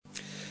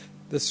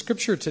The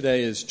scripture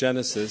today is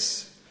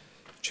Genesis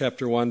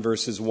chapter 1,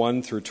 verses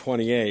 1 through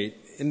 28.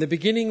 In the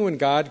beginning, when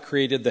God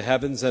created the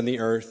heavens and the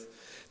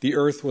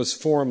earth was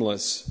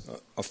formless,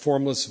 a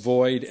formless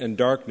void, and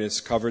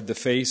darkness covered the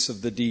face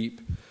of the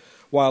deep,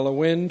 while a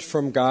wind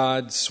from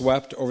God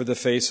swept over the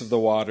face of the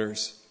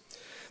waters.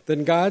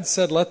 Then God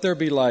said, "Let there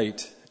be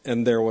light,"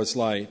 and there was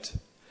light.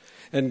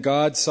 And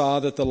God saw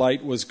that the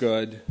light was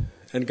good,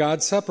 and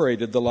God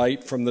separated the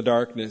light from the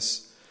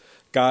darkness.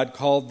 God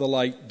called the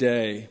light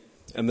day,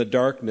 and the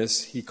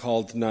darkness he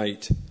called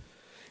night.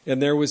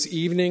 And there was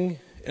evening,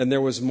 and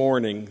there was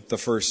morning the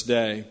first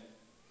day.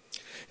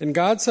 And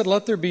God said,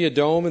 "Let there be a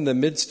dome in the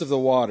midst of the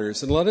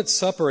waters, and let it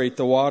separate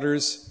the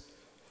waters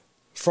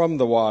from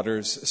the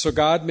waters." So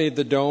God made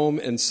the dome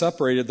and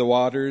separated the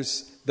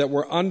waters that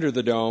were under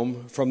the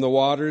dome from the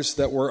waters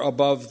that were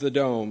above the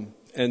dome.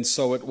 And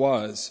so it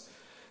was.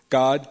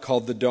 God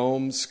called the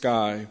dome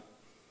sky.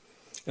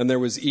 And there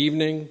was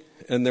evening,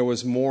 and there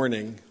was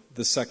morning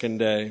the second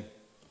day.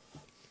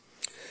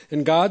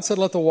 And God said,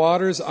 "Let the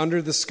waters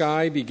under the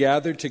sky be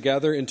gathered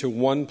together into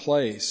one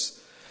place,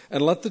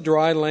 and let the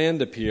dry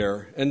land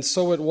appear." And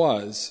so it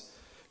was.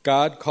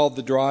 God called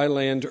the dry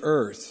land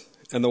earth,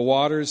 and the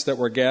waters that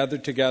were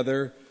gathered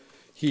together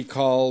he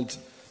called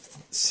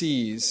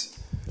seas.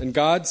 And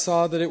God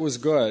saw that it was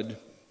good.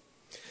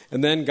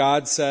 And then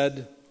God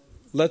said,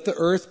 "Let the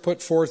earth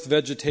put forth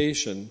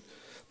vegetation,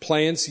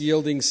 plants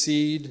yielding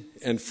seed,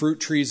 and fruit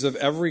trees of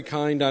every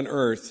kind on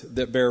earth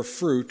that bear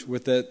fruit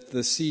with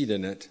the seed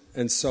in it."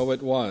 And so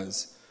it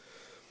was.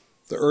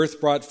 The earth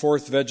brought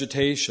forth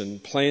vegetation,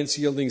 plants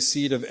yielding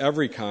seed of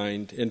every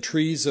kind, and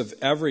trees of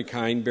every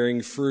kind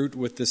bearing fruit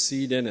with the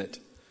seed in it.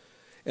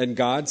 And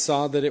God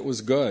saw that it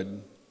was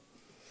good.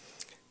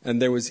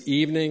 And there was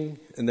evening,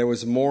 and there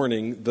was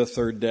morning the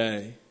third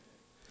day.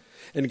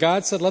 And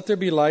God said, "Let there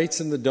be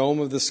lights in the dome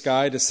of the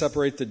sky to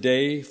separate the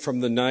day from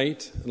the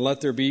night, and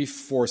let there be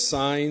for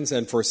signs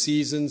and for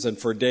seasons and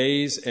for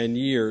days and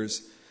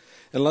years.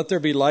 And let there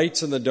be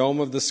lights in the dome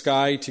of the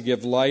sky to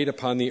give light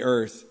upon the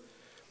earth."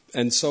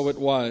 And so it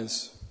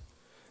was.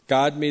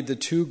 God made the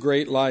two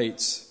great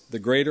lights, the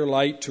greater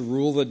light to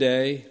rule the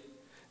day,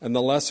 and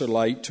the lesser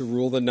light to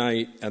rule the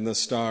night and the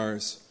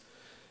stars.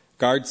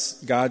 God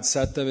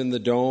set them in the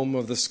dome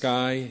of the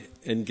sky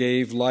and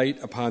gave light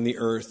upon the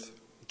earth,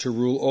 to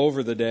rule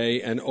over the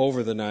day and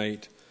over the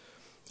night,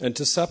 and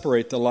to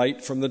separate the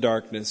light from the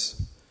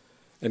darkness.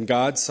 And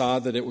God saw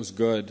that it was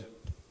good.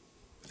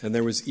 And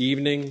there was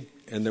evening,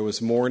 and there was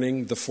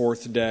morning the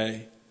fourth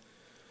day.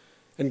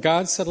 And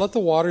God said, "Let the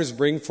waters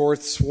bring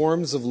forth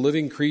swarms of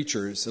living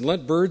creatures, and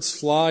let birds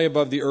fly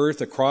above the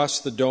earth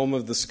across the dome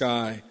of the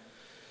sky."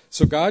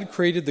 So God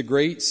created the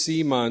great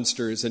sea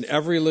monsters and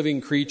every living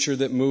creature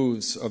that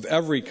moves, of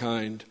every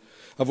kind,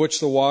 of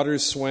which the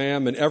waters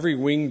swam, and every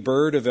winged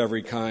bird of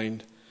every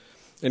kind.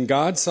 And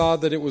God saw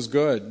that it was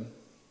good.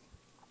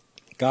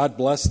 God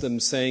blessed them,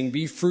 saying,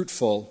 "Be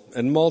fruitful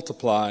and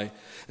multiply,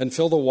 and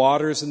fill the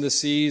waters and the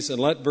seas, and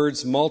let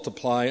birds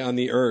multiply on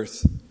the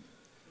earth."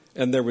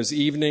 And there was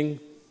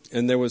evening,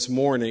 and there was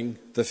morning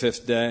the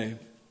fifth day.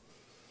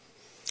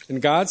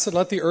 And God said,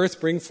 "Let the earth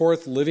bring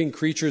forth living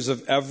creatures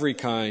of every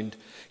kind,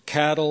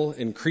 cattle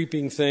and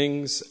creeping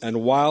things,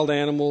 and wild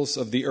animals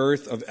of the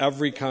earth of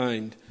every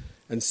kind."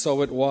 And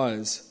so it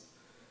was.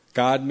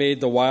 God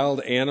made the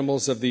wild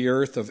animals of the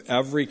earth of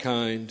every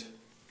kind,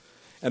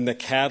 and the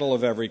cattle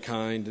of every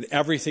kind, and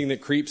everything that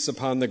creeps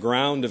upon the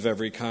ground of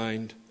every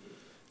kind.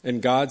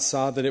 And God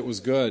saw that it was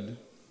good.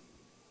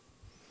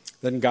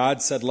 Then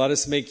God said, "Let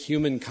us make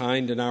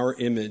humankind in our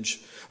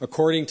image,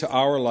 according to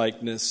our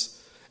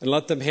likeness, and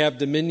let them have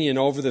dominion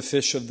over the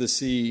fish of the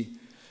sea,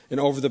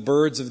 and over the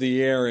birds of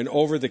the air, and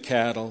over the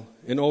cattle,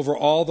 and over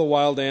all the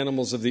wild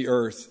animals of the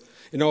earth,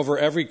 and over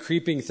every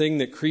creeping thing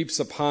that creeps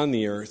upon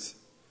the earth."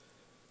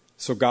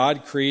 So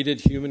God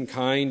created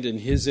humankind in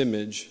his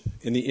image.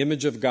 In the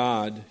image of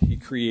God he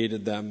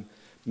created them.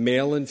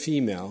 Male and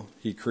female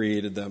he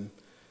created them.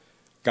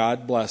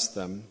 God blessed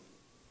them.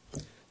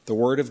 The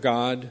word of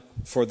God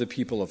for the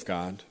people of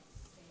God.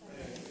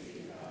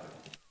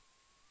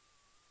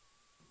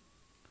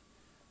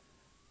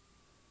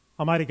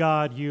 Almighty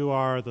God, you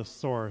are the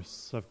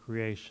source of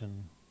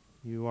creation.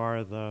 You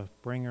are the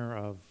bringer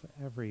of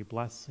every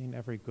blessing,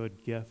 every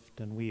good gift,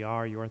 and we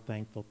are your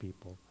thankful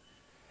people.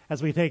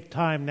 As we take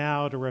time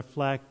now to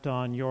reflect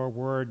on your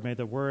word, may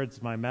the words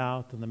of my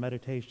mouth and the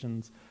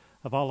meditations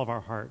of all of our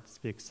hearts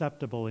be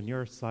acceptable in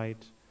your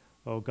sight,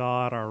 O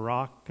God, our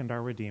rock and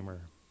our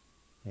redeemer.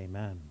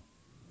 Amen.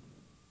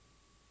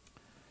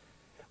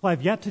 Well,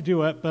 I've yet to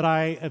do it, but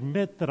I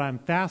admit that I'm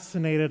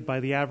fascinated by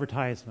the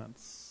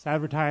advertisements.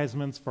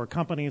 Advertisements for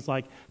companies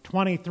like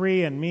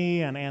 23andMe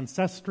and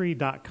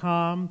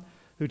Ancestry.com,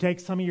 who take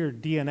some of your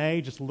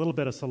DNA, just a little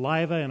bit of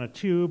saliva in a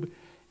tube,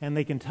 and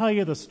they can tell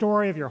you the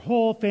story of your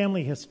whole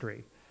family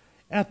history,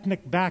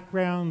 ethnic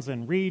backgrounds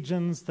and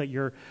regions that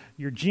your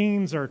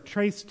genes are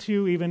traced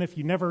to, even if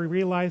you never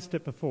realized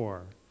it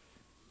before.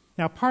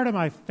 Now, part of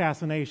my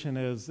fascination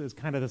is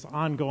kind of this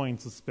ongoing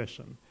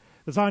suspicion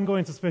This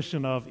ongoing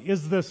suspicion of,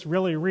 is this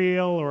really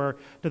real, or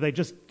do they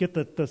just get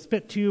the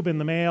spit tube in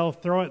the mail,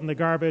 throw it in the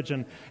garbage,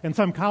 and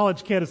some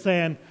college kid is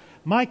saying,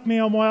 Mike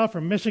Milmoyle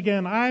from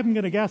Michigan, I'm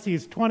going to guess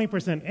he's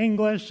 20%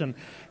 English and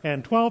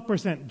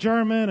 12%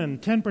 German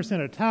and 10%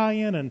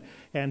 Italian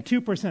and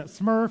 2%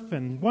 Smurf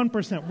and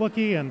 1%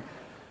 Wookiee.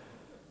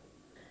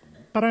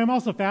 But I'm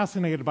also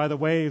fascinated by the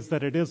ways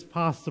that it is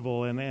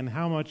possible and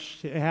how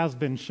much it has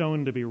been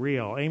shown to be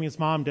real. Amy's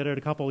mom did it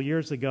a couple of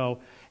years ago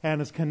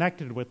and is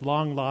connected with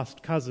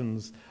long-lost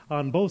cousins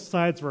on both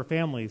sides of her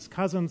families,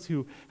 cousins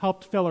who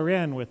helped fill her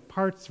in with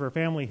parts of her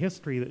family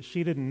history that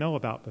she didn't know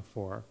about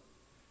before.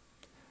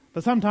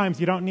 But sometimes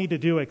you don't need to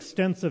do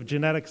extensive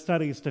genetic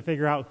studies to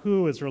figure out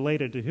who is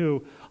related to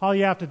who. All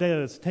you have to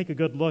do is take a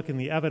good look and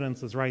the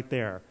evidence is right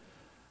there.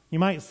 You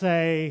might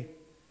say,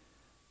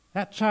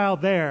 that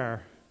child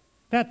there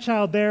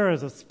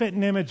is a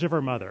spitting image of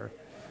her mother.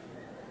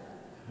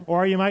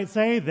 Or you might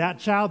say, that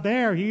child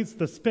there, he's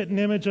the spitting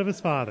image of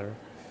his father.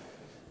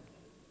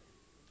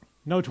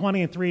 No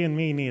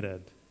 23andMe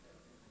needed.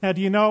 Now, do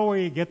you know where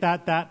you get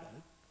that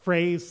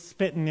phrase,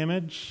 spitting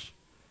image?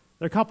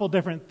 There are a couple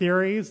different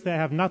theories that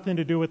have nothing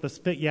to do with the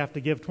spit you have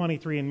to give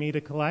 23andMe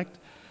to collect.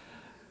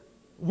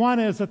 One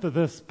is that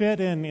the spit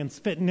in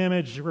spitting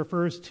image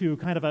refers to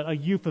kind of a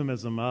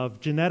euphemism of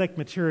genetic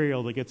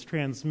material that gets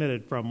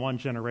transmitted from one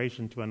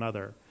generation to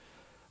another.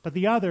 But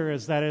the other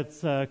is that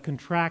it's a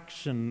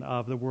contraction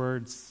of the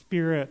words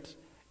spirit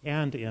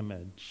and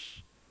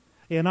image.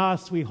 In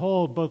us, we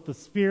hold both the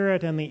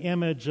spirit and the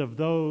image of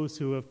those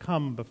who have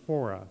come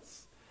before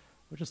us,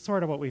 which is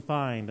sort of what we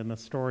find in the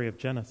story of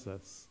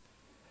Genesis.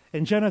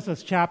 In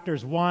Genesis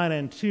chapters 1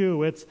 and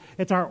 2,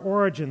 it's our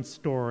origin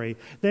story.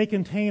 They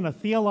contain a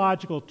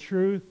theological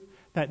truth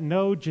that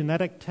no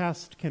genetic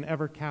test can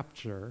ever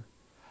capture.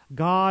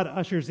 God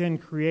ushers in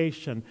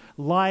creation,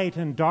 light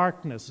and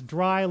darkness,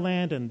 dry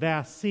land and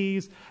vast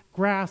seas,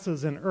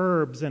 grasses and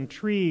herbs and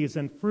trees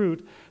and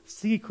fruit,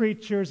 sea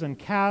creatures and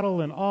cattle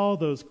and all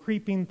those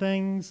creeping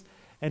things,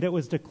 and it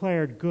was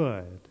declared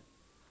good.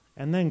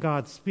 And then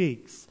God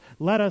speaks,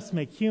 let us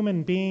make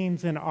human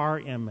beings in our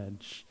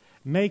image.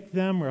 Make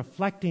them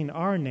reflecting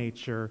our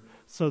nature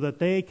so that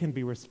they can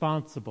be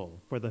responsible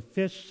for the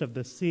fish of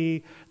the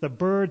sea, the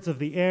birds of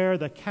the air,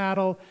 the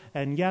cattle,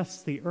 and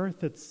yes, the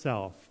earth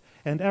itself,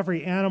 and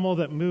every animal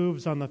that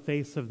moves on the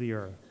face of the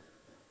earth.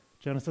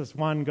 Genesis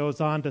 1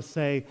 goes on to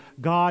say,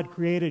 God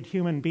created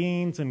human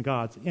beings in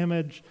God's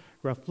image,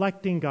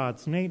 reflecting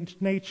God's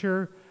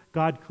nature.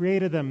 God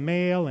created them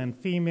male and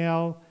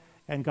female,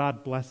 and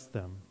God blessed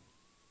them.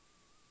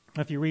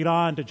 If you read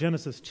on to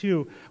Genesis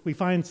 2, we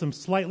find some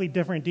slightly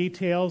different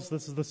details.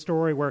 This is the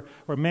story where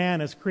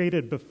man is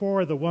created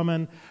before the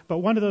woman. But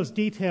one of those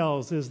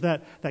details is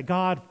that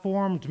God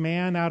formed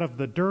man out of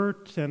the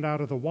dirt and out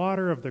of the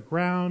water of the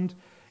ground,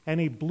 and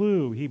he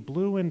blew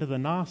into the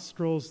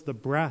nostrils the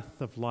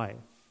breath of life.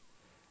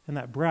 And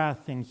that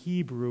breath in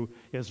Hebrew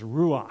is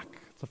ruach.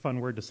 It's a fun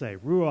word to say,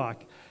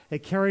 ruach.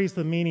 It carries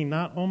the meaning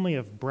not only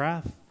of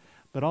breath,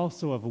 but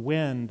also of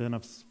wind and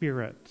of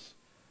spirit.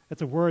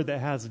 It's a word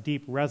that has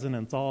deep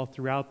resonance all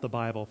throughout the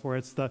Bible, for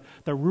it's the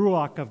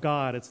ruach of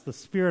God, it's the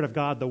Spirit of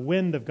God, the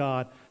wind of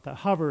God that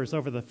hovers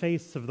over the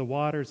face of the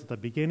waters at the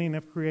beginning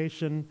of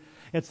creation.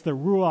 It's the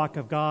ruach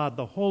of God,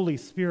 the Holy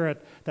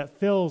Spirit that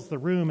fills the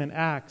room in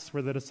Acts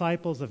where the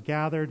disciples have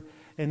gathered,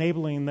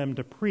 enabling them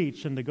to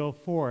preach and to go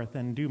forth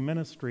and do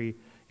ministry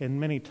in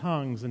many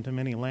tongues and to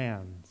many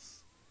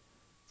lands.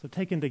 So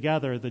taken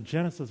together, the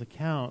Genesis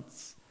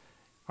accounts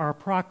our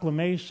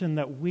proclamation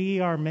that we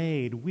are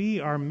made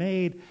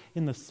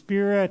in the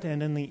Spirit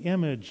and in the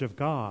image of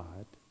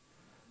God.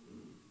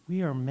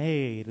 We are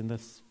made in the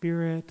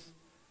Spirit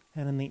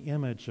and in the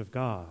image of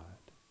God.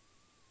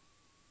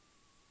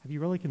 Have you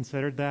really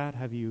considered that?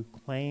 Have you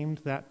claimed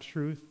that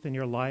truth in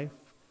your life?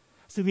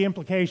 See, the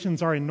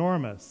implications are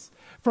enormous.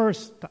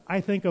 First,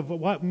 I think of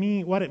what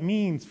it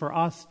means for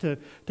us to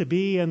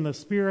be in the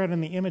Spirit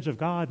and the image of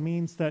God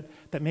means that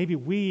maybe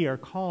we are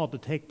called to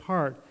take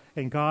part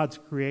in God's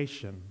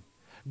creation.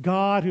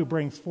 God who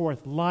brings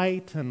forth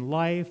light and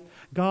life,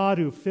 God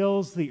who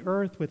fills the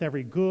earth with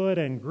every good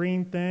and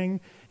green thing,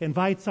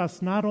 invites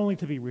us not only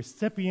to be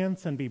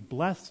recipients and be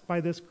blessed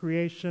by this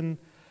creation,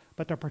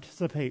 but to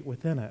participate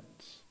within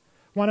it.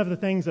 One of the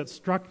things that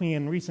struck me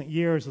in recent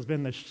years has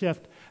been the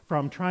shift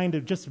from trying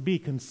to just be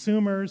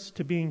consumers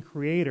to being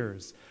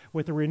creators,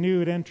 with a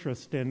renewed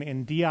interest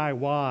in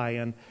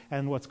DIY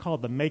and what's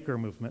called the maker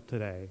movement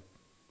today.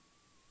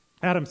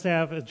 Adam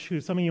Savage, who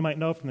some of you might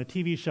know from the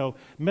TV show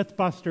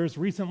Mythbusters,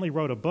 recently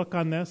wrote a book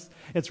on this.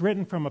 It's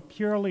written from a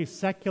purely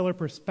secular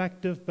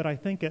perspective, but I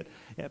think it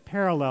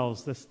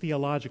parallels this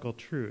theological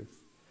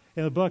truth.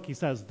 In the book, he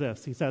says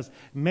this. He says,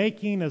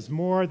 making is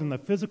more than the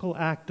physical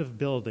act of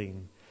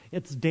building.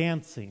 It's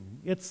dancing,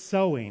 it's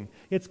sewing,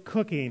 it's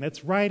cooking,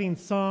 it's writing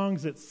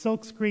songs, it's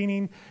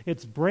silkscreening,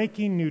 it's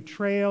breaking new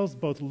trails,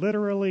 both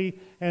literally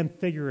and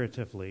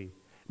figuratively.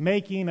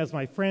 Making, as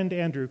my friend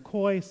Andrew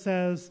Coy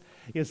says,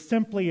 is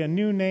simply a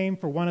new name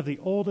for one of the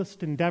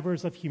oldest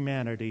endeavors of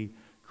humanity,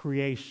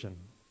 creation.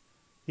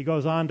 He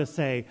goes on to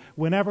say,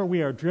 whenever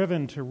we are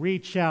driven to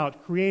reach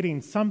out,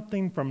 creating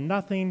something from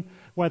nothing,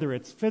 whether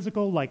it's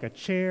physical like a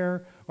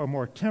chair or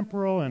more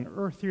temporal and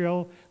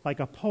ethereal like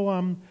a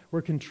poem,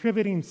 we're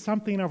contributing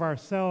something of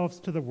ourselves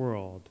to the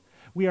world.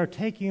 We are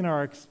taking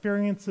our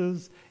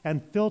experiences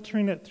and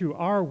filtering it through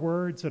our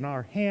words and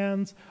our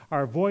hands,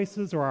 our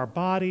voices, or our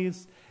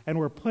bodies, and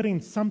we're putting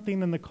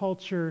something in the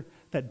culture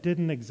that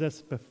didn't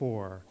exist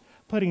before.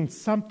 Putting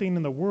something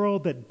in the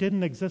world that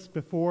didn't exist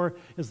before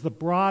is the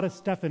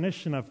broadest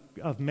definition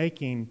of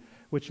making,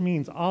 which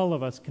means all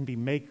of us can be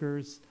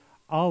makers,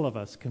 all of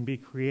us can be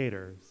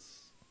creators.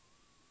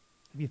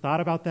 Have you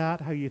thought about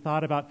that? Have you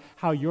thought about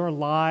how your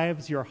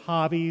lives, your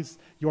hobbies,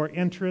 your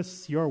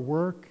interests, your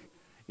work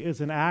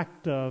is an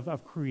act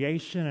of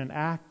creation, an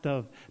act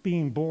of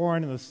being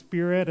born in the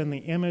spirit and the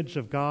image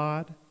of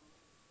God?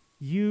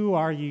 You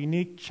are a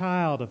unique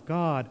child of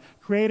God,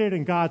 created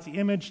in God's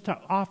image to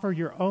offer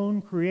your own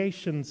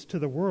creations to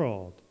the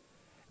world.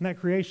 And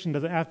that creation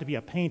doesn't have to be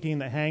a painting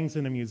that hangs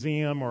in a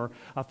museum or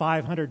a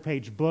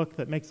 500-page book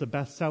that makes a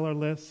bestseller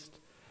list.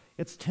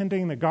 It's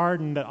tending the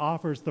garden that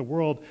offers the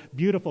world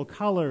beautiful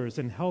colors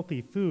and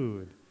healthy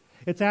food.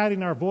 It's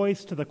adding our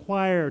voice to the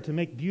choir to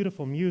make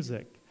beautiful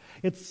music.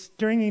 It's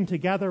stringing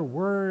together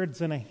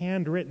words in a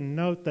handwritten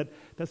note that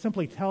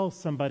simply tells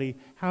somebody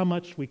how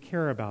much we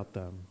care about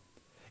them.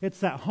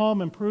 It's that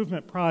home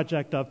improvement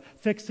project of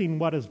fixing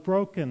what is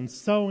broken,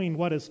 sewing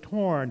what is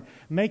torn,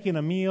 making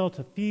a meal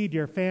to feed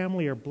your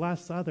family or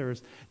bless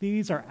others.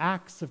 These are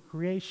acts of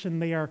creation.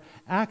 They are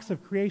acts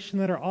of creation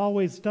that are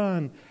always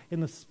done in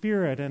the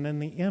spirit and in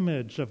the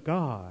image of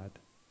God.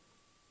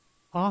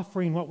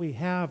 Offering what we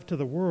have to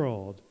the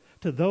world,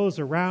 to those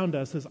around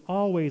us, is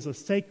always a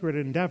sacred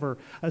endeavor,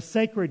 a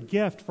sacred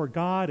gift, for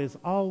God is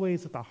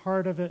always at the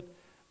heart of it,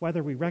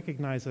 whether we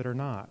recognize it or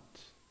not.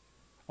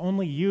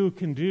 Only you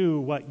can do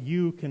what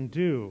you can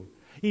do.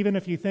 Even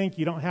if you think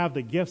you don't have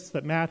the gifts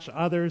that match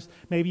others,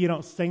 maybe you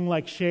don't sing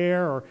like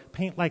Cher or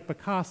paint like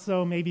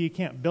Picasso, maybe you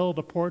can't build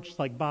a porch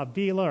like Bob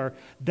Vila or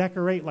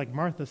decorate like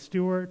Martha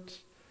Stewart.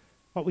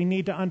 What we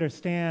need to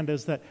understand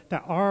is that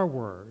our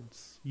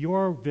words,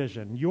 your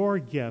vision, your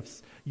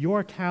gifts,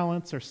 your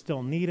talents are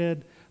still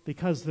needed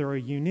because they're a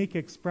unique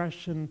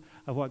expression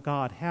of what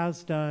God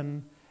has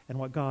done and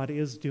what God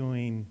is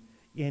doing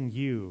in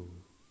you.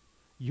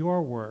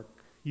 Your work,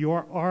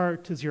 your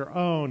art is your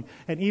own,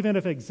 and even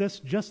if it exists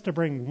just to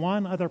bring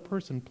one other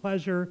person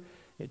pleasure,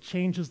 it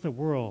changes the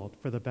world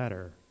for the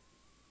better.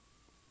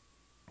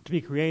 To be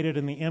created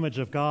in the image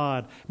of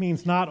God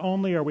means not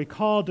only are we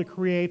called to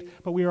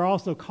create, but we are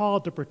also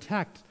called to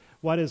protect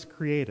what is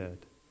created.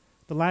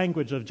 The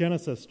language of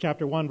Genesis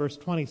chapter 1, verse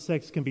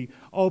 26 can be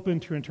open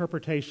to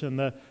interpretation.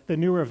 The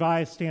New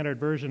Revised Standard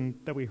Version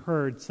that we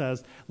heard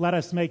says, "Let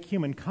us make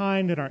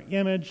humankind in our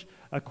image,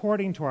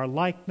 according to our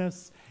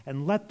likeness,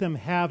 and let them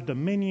have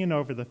dominion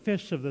over the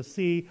fish of the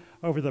sea,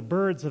 over the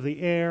birds of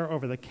the air,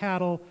 over the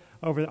cattle,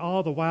 over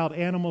all the wild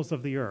animals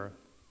of the earth."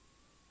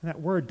 And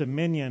that word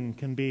dominion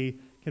can be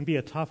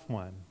a tough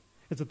one.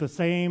 Is it the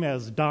same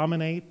as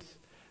dominate?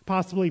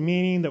 Possibly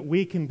meaning that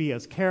we can be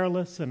as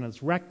careless and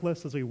as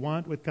reckless as we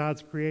want with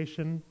God's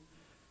creation?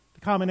 The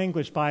Common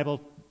English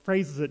Bible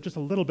phrases it just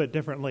a little bit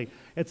differently.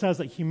 It says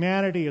that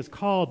humanity is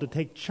called to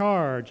take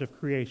charge of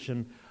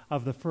creation,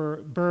 of the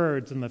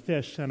birds and the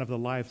fish and of the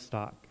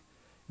livestock.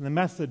 And the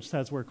Message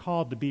says we're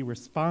called to be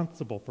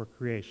responsible for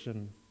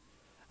creation.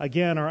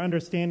 Again, our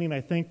understanding,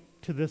 I think,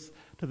 to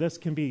this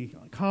can be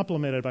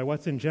complemented by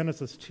what's in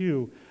Genesis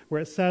 2,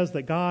 where it says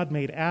that God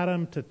made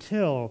Adam to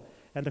till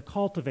and to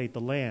cultivate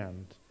the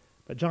land.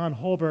 But John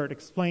Holbert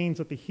explains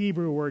that the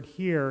Hebrew word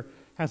here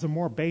has a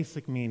more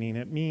basic meaning.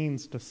 It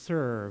means to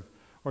serve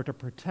or to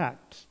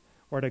protect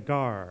or to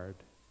guard,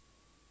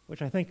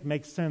 which I think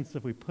makes sense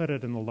if we put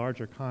it in the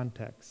larger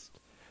context.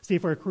 See,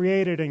 if we're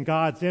created in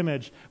God's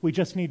image, we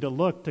just need to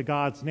look to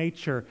God's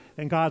nature,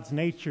 and God's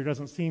nature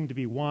doesn't seem to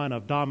be one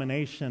of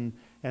domination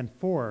and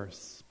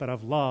force, but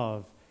of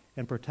love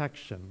and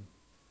protection.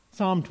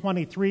 Psalm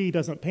 23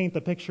 doesn't paint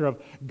the picture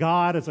of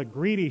God as a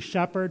greedy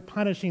shepherd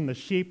punishing the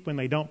sheep when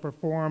they don't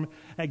perform,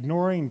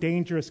 ignoring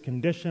dangerous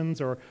conditions,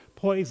 or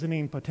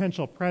poisoning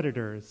potential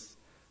predators.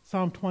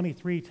 Psalm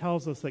 23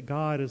 tells us that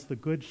God is the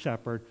good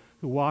shepherd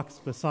who walks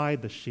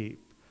beside the sheep,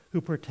 who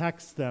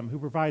protects them, who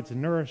provides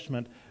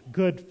nourishment,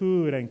 good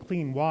food, and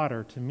clean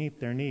water to meet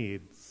their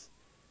needs.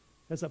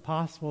 Is it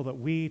possible that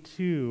we,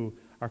 too,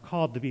 are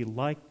called to be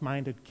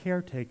like-minded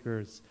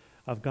caretakers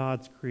of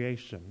God's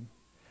creation?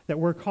 That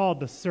we're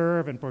called to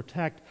serve and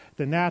protect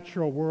the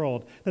natural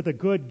world, that the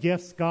good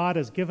gifts God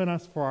has given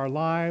us for our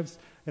lives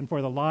and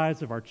for the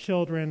lives of our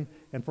children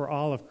and for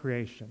all of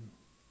creation.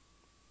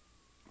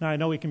 Now, I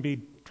know we can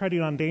be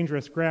treading on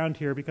dangerous ground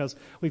here because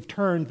we've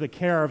turned the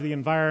care of the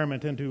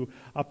environment into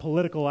a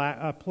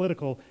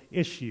political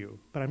issue,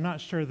 but I'm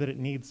not sure that it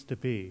needs to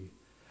be.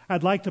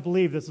 I'd like to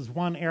believe this is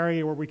one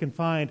area where we can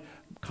find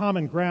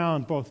common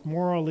ground, both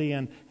morally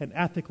and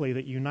ethically,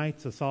 that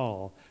unites us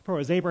all. For it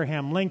was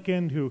Abraham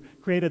Lincoln who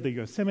created the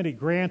Yosemite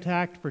Grant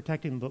Act,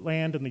 protecting the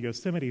land in the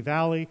Yosemite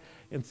Valley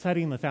and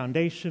setting the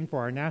foundation for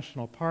our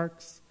national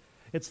parks.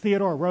 It's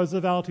Theodore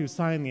Roosevelt who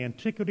signed the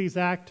Antiquities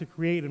Act to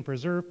create and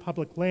preserve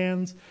public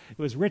lands. It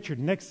was Richard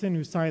Nixon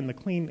who signed the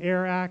Clean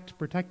Air Act,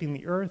 protecting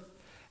the earth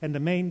and to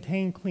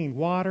maintain clean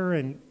water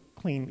and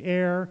clean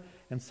air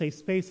and safe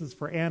spaces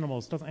for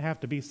animals. It doesn't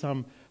have to be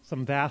some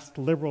vast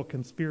liberal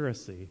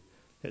conspiracy.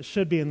 It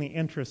should be in the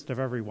interest of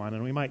everyone,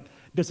 and we might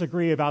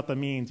disagree about the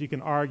means. You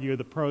can argue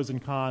the pros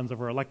and cons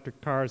over electric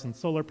cars and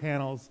solar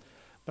panels,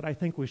 but I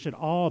think we should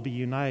all be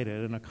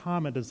united in a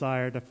common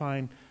desire to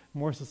find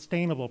more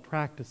sustainable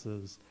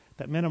practices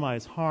that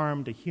minimize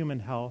harm to human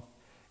health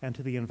and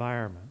to the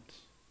environment.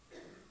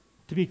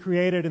 To be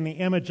created in the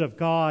image of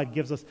God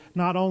gives us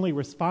not only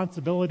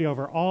responsibility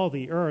over all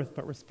the earth,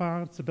 but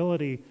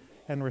responsibility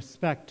and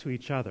respect to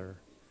each other.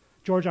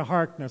 Georgia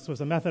Harkness was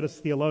a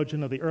Methodist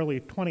theologian of the early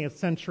 20th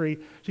century.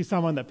 She's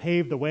someone that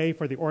paved the way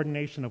for the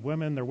ordination of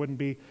women. There wouldn't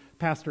be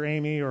Pastor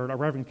Amy or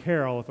Reverend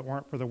Carol if it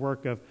weren't for the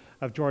work of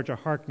Georgia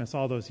Harkness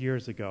all those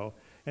years ago.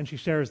 And she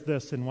shares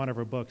this in one of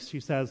her books. She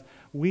says,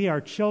 "We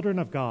are children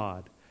of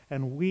God,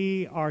 and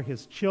we are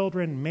his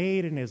children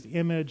made in his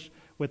image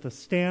with the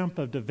stamp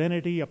of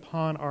divinity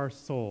upon our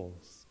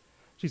souls."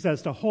 She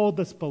says, to hold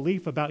this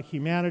belief about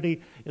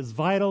humanity is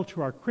vital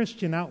to our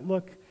Christian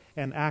outlook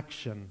and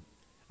action.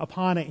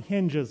 Upon it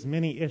hinges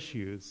many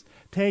issues.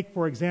 Take,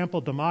 for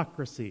example,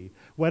 democracy.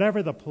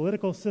 Whatever the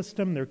political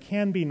system, there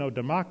can be no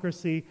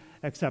democracy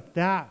except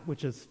that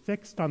which is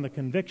fixed on the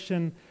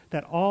conviction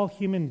that all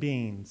human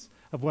beings,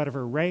 of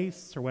whatever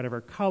race or whatever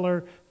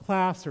color,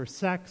 class, or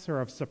sex, are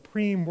of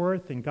supreme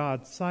worth in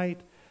God's sight,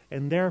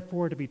 and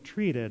therefore to be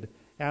treated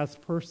as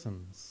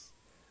persons.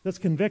 This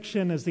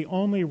conviction is the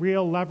only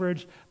real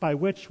leverage by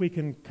which we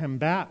can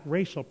combat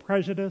racial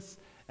prejudice,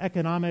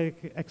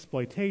 economic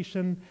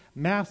exploitation,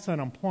 mass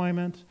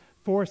unemployment,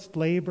 forced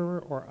labor,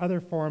 or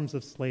other forms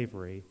of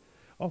slavery.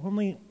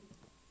 Only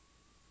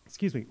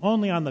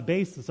on the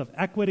basis of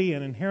equity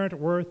and inherent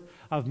worth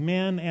of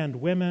men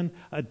and women,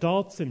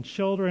 adults and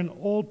children,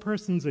 old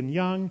persons and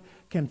young,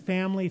 can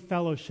family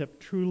fellowship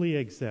truly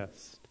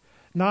exist.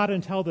 Not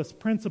until this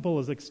principle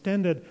is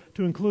extended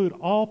to include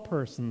all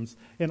persons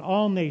in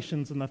all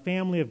nations in the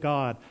family of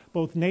God,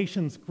 both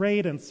nations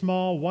great and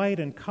small, white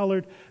and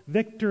colored,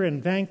 victor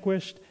and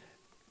vanquished,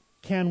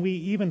 can we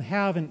even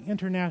have an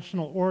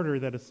international order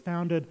that is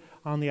founded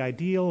on the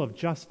ideal of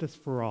justice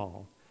for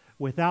all.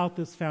 Without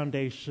this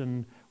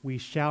foundation, we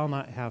shall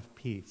not have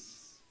peace.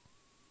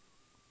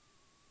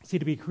 See,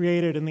 to be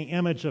created in the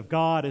image of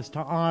God is to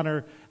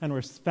honor and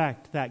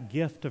respect that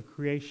gift of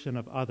creation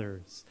of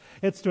others.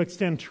 It's to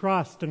extend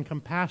trust and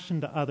compassion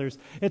to others.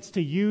 It's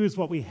to use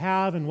what we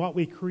have and what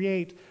we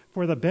create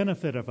for the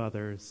benefit of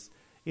others.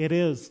 It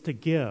is to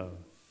give,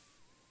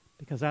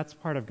 because that's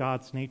part of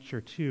God's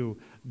nature too.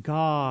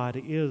 God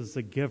is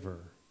a giver.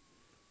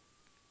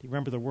 Do you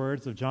remember the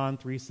words of John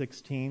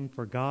 3:16?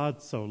 For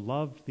God so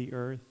loved the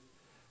earth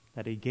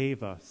that he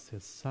gave us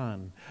his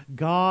Son.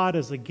 God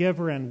is a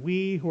giver, and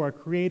we who are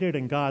created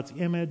in God's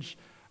image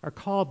are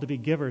called to be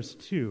givers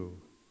too.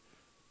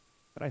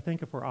 But I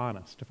think if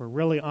we're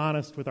really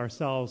honest with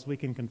ourselves, we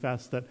can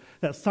confess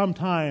that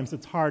sometimes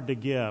it's hard to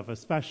give,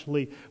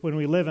 especially when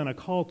we live in a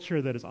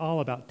culture that is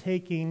all about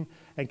taking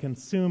and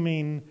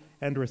consuming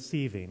and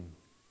receiving.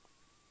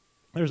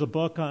 There's a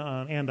book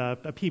and a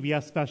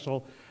PBS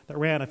special that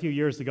ran a few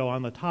years ago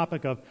on the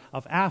topic of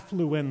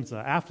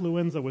affluenza.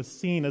 Affluenza was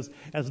seen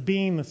as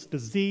being this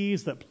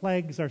disease that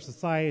plagues our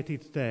society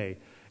today.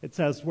 It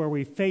says where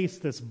we face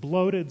this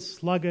bloated,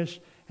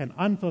 sluggish, and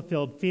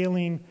unfulfilled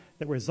feeling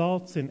that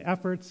results in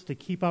efforts to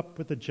keep up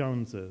with the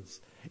Joneses.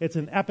 It's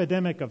an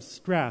epidemic of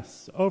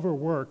stress,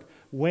 overwork,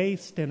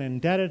 waste, and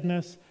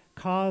indebtedness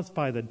caused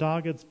by the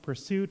dogged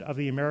pursuit of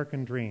the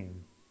American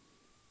dream.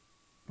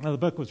 Now, the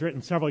book was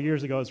written several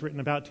years ago. It was written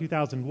about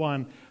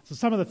 2001. So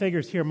some of the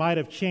figures here might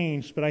have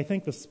changed, but I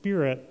think the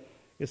spirit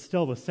is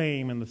still the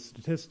same in the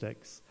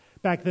statistics.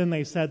 Back then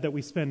they said that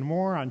we spend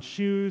more on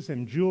shoes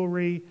and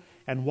jewelry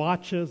and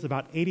watches,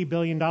 about $80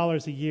 billion a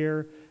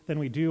year, than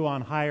we do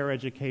on higher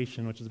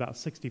education, which is about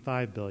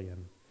 $65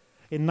 billion.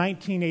 In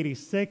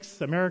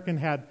 1986,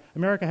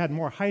 America had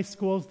more high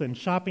schools than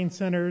shopping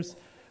centers,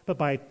 but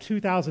by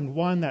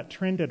 2001 that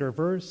trend had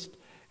reversed,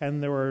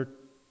 and there were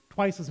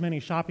twice as many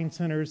shopping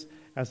centers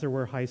as there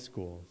were high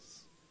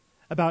schools.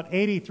 About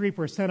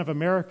 83% of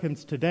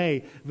Americans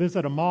today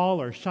visit a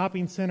mall or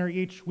shopping center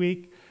each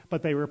week,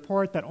 but they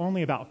report that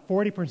only about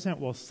 40%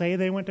 will say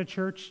they went to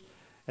church,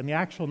 and the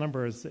actual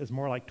number is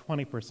more like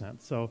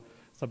 20%. So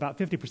about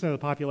 50% of the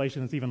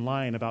population is even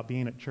lying about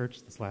being at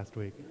church this last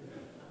week.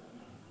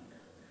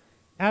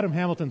 Adam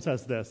Hamilton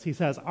says this. He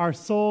says, "Our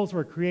souls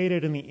were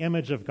created in the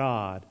image of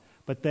God,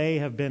 but they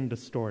have been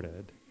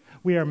distorted.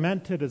 We are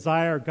meant to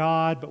desire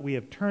God, but we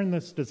have turned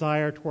this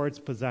desire towards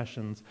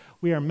possessions.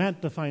 We are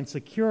meant to find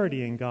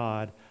security in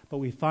God, but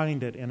we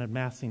find it in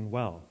amassing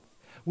wealth.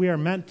 We are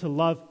meant to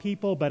love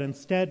people, but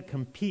instead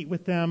compete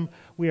with them.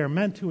 We are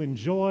meant to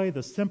enjoy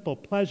the simple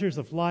pleasures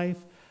of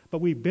life,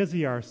 but we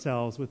busy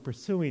ourselves with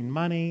pursuing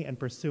money and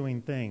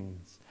pursuing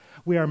things.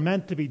 We are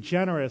meant to be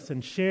generous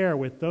and share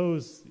with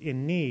those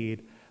in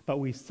need, but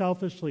we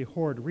selfishly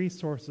hoard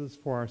resources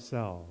for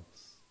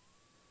ourselves.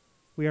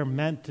 We are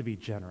meant to be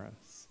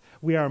generous.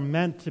 We are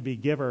meant to be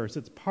givers.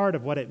 It's part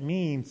of what it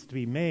means to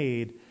be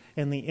made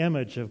in the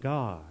image of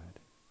God.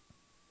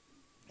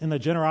 In the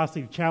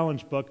Generosity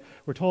Challenge book,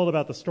 we're told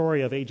about the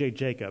story of A.J.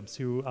 Jacobs,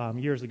 who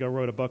years ago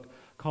wrote a book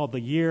called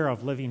The Year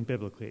of Living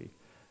Biblically.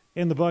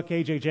 In the book,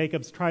 A.J.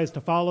 Jacobs tries to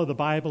follow the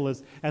Bible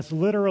as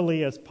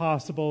literally as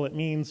possible. It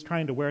means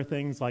trying to wear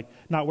things like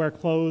not wear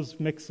clothes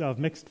of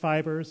mixed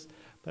fibers,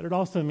 but it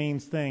also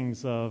means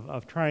things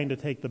of trying to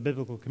take the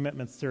biblical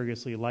commitments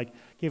seriously, like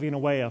giving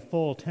away a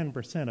full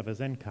 10% of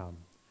his income.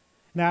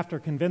 And after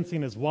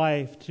convincing his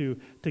wife to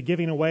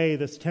giving away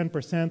this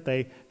 10%,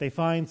 they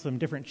find some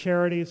different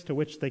charities to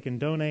which they can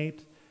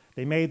donate.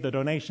 They made the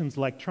donations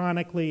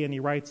electronically, and he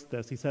writes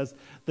this. He says,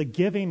 "The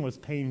giving was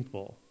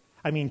painful.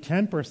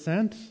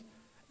 10%?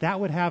 That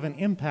would have an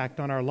impact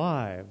on our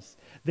lives.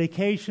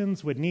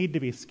 Vacations would need to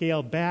be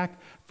scaled back.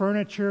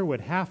 Furniture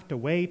would have to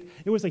wait.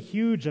 It was a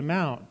huge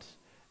amount.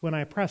 When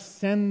I pressed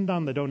send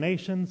on the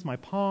donations, my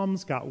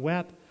palms got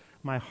wet.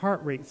 My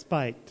heart rate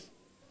spiked."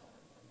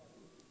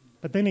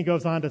 But then he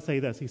goes on to say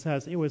this. He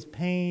says, "It was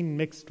pain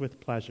mixed with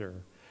pleasure.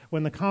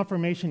 When the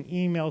confirmation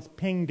emails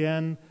pinged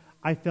in,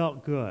 I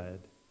felt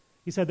good."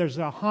 He said there's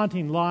a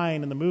haunting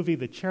line in the movie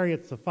The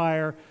Chariots of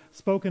Fire,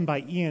 spoken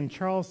by Ian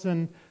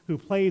Charleson, who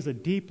plays a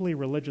deeply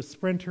religious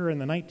sprinter in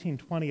the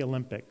 1920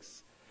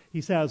 Olympics.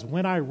 He says,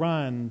 "When I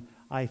run,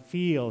 I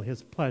feel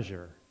his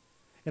pleasure.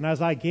 And as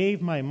I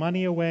gave my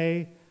money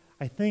away,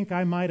 I think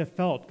I might have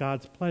felt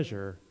God's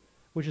pleasure,"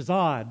 which is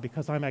odd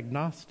because I'm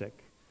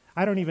agnostic.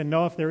 I don't even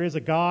know if there is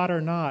a God or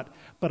not,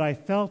 but I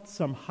felt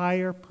some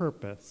higher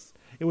purpose.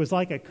 It was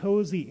like a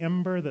cozy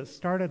ember that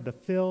started to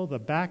fill the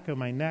back of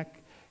my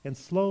neck and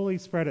slowly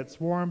spread its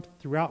warmth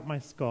throughout my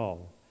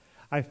skull.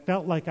 I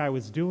felt like I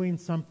was doing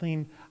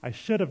something I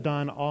should have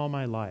done all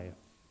my life.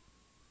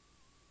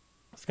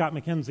 Scott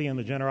McKenzie in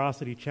the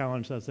Generosity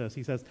Challenge says this.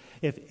 He says,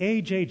 "If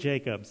A.J.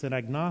 Jacobs, an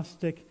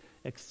agnostic,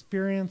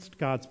 experienced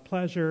God's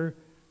pleasure,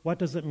 what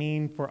does it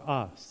mean for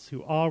us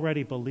who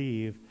already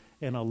believe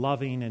in a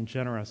loving and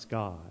generous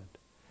God?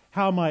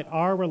 How might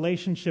our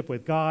relationship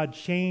with God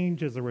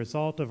change as a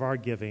result of our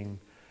giving?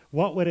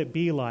 What would it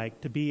be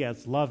like to be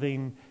as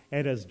loving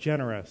and as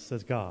generous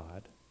as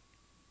God?"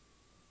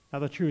 Now,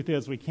 the truth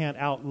is we can't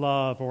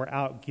outlove or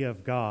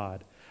outgive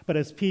God. But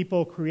as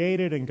people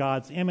created in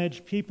God's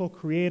image, people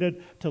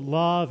created to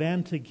love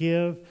and to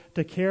give,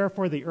 to care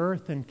for the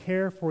earth and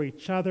care for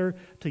each other,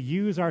 to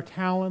use our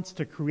talents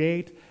to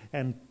create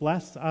and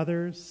bless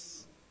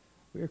others,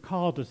 we are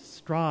called to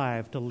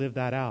strive to live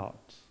that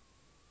out.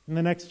 In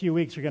the next few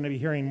weeks, you're going to be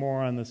hearing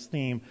more on this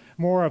theme,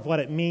 more of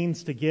what it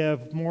means to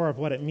give, more of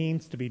what it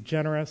means to be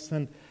generous,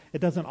 and it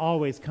doesn't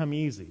always come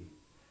easy.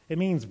 It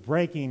means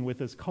breaking with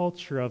this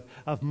culture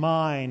of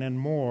mine and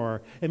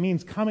more. It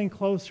means coming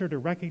closer to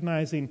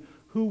recognizing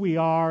who we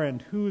are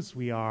and whose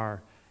we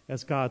are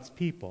as God's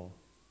people.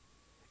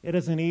 It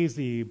isn't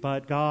easy,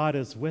 but God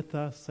is with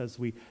us as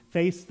we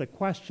face the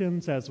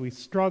questions, as we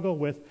struggle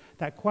with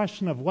that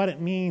question of what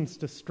it means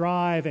to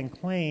strive and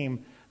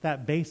claim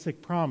that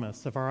basic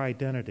promise of our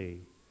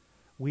identity.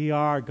 We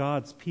are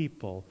God's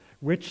people,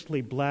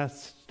 richly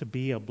blessed to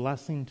be a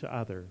blessing to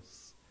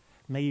others.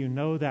 May you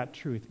know that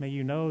truth. May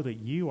you know that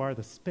you are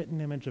the spitting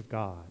image of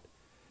God.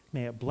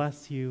 May it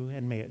bless you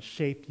and may it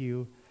shape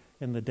you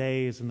in the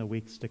days and the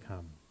weeks to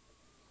come.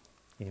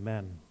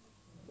 Amen.